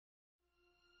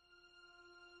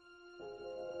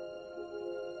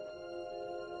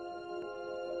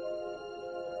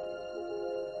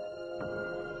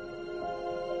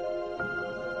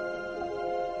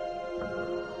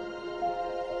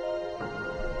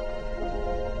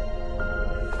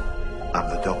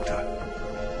a doctor.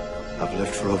 I've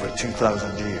lived for over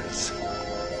 2,000 years,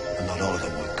 and not all of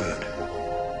them were good.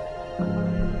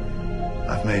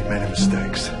 I've made many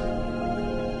mistakes,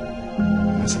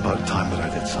 and it's about time that I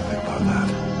did something about that.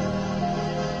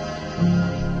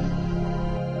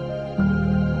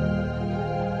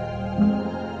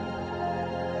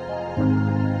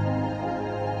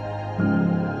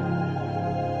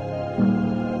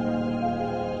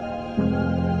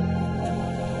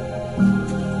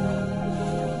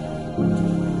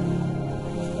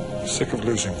 Sick of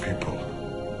losing people.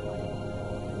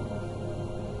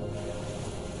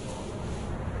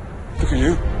 Look at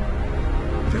you.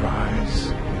 With your eyes,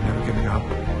 you're never giving up.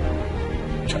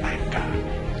 Your anger,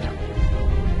 your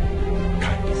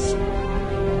kindness.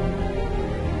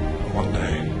 And one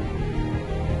day,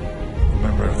 the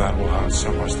memory of that will hurt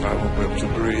so much that I won't be able to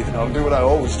breathe. And I'll do what I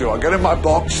always do. I'll get in my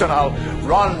box and I'll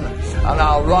run, and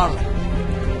I'll run.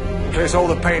 In case all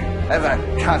the pain ever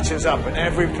catches up, in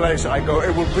every place I go,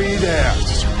 it will be there. You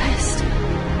did your best.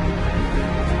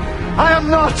 I am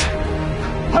not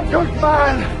a good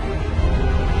man.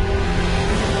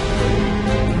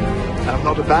 I'm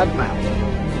not a bad man.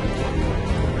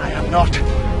 I am not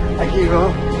a hero.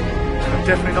 I'm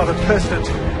definitely not a president.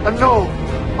 And no,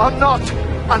 I'm not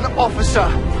an officer.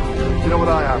 You know what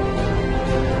I am?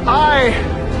 I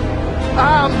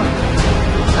am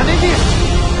an idiot.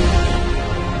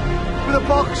 With a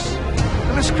box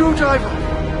and a screwdriver,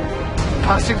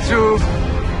 passing through,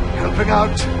 helping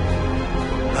out,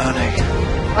 learning.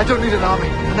 I don't need an army.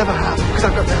 I never have, because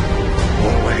I've got them.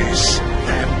 Always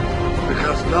them.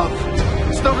 Because love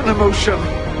is not an emotion.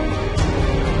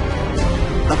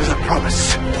 Love is a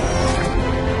promise.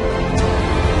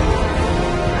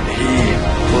 And he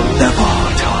will never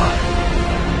die.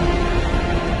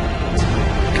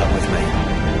 Come with me.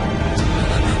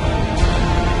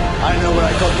 I know where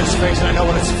I got this face, and I know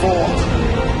what it's for.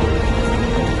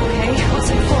 Okay, what's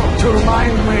it for? To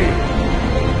remind me.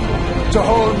 To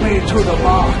hold me to the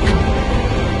mark.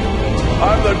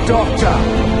 I'm the doctor,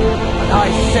 and I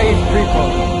save people.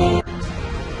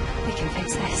 We can fix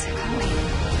this, can't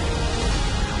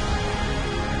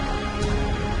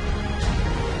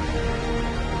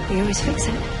we? We always fix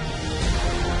it.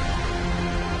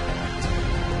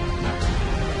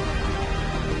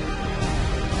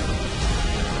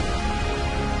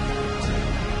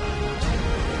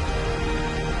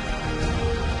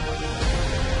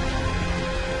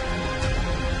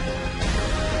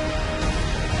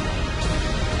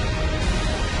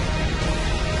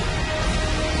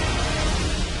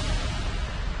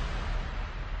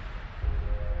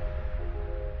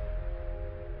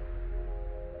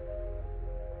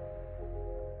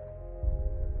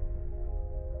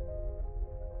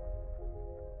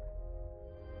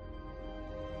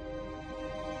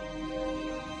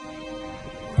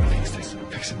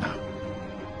 Fix it now.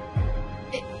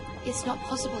 It's not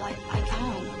possible. I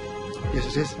can't. Yes,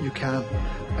 it is. You can,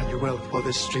 and you will, or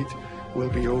this street will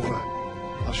be over.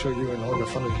 I'll show you and all your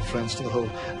fun little friends to the whole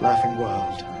laughing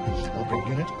world. I'll bring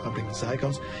Unit, I'll bring the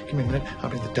Zygons, give me a minute, I'll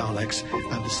bring the Daleks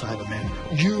and the Cybermen.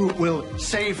 You will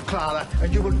save Clara,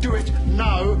 and you will do it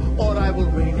now, or I will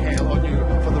rain hell on you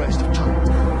for the rest of time.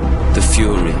 The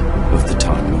fury of the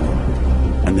Time Lord.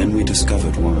 And then we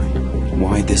discovered why.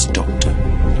 Why this doctor,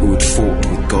 who had fought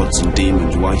with gods and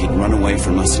demons, why he'd run away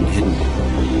from us and hidden.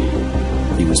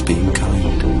 He was being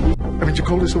kind. I mean, you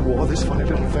call this a war, this funny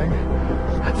little thing?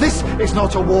 This is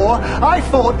not a war. I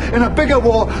fought in a bigger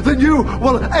war than you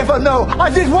will ever know. I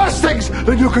did worse things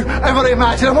than you could ever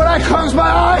imagine. And when I close my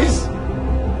eyes,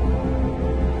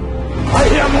 I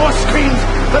hear more screams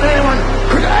than anyone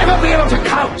could ever be able to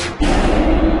count.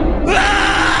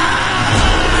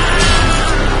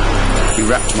 He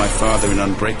wrapped my father in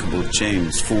unbreakable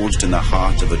chains forged in the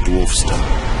heart of a dwarf star.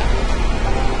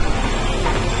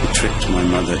 He tricked my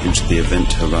mother into the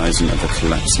event horizon of a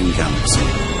collapsing galaxy,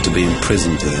 to be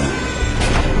imprisoned there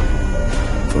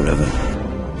forever.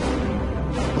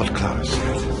 What Clara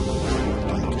said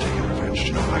about not taking revenge, do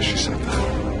you know why she said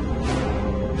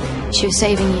that? She was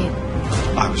saving you.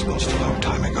 I was lost a long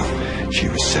time ago. She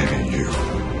was saving you.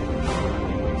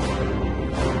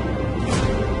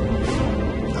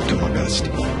 I've done my best,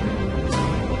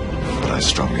 but I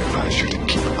strongly advise you to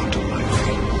keep out of my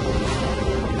way.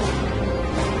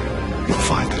 You'll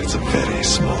find that it's a very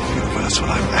small universe when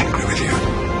I'm angry with you.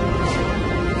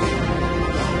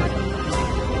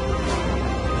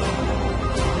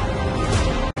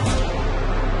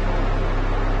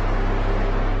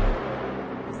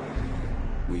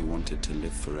 We wanted to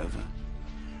live forever,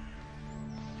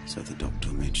 so the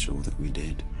doctor made sure that we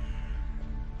did.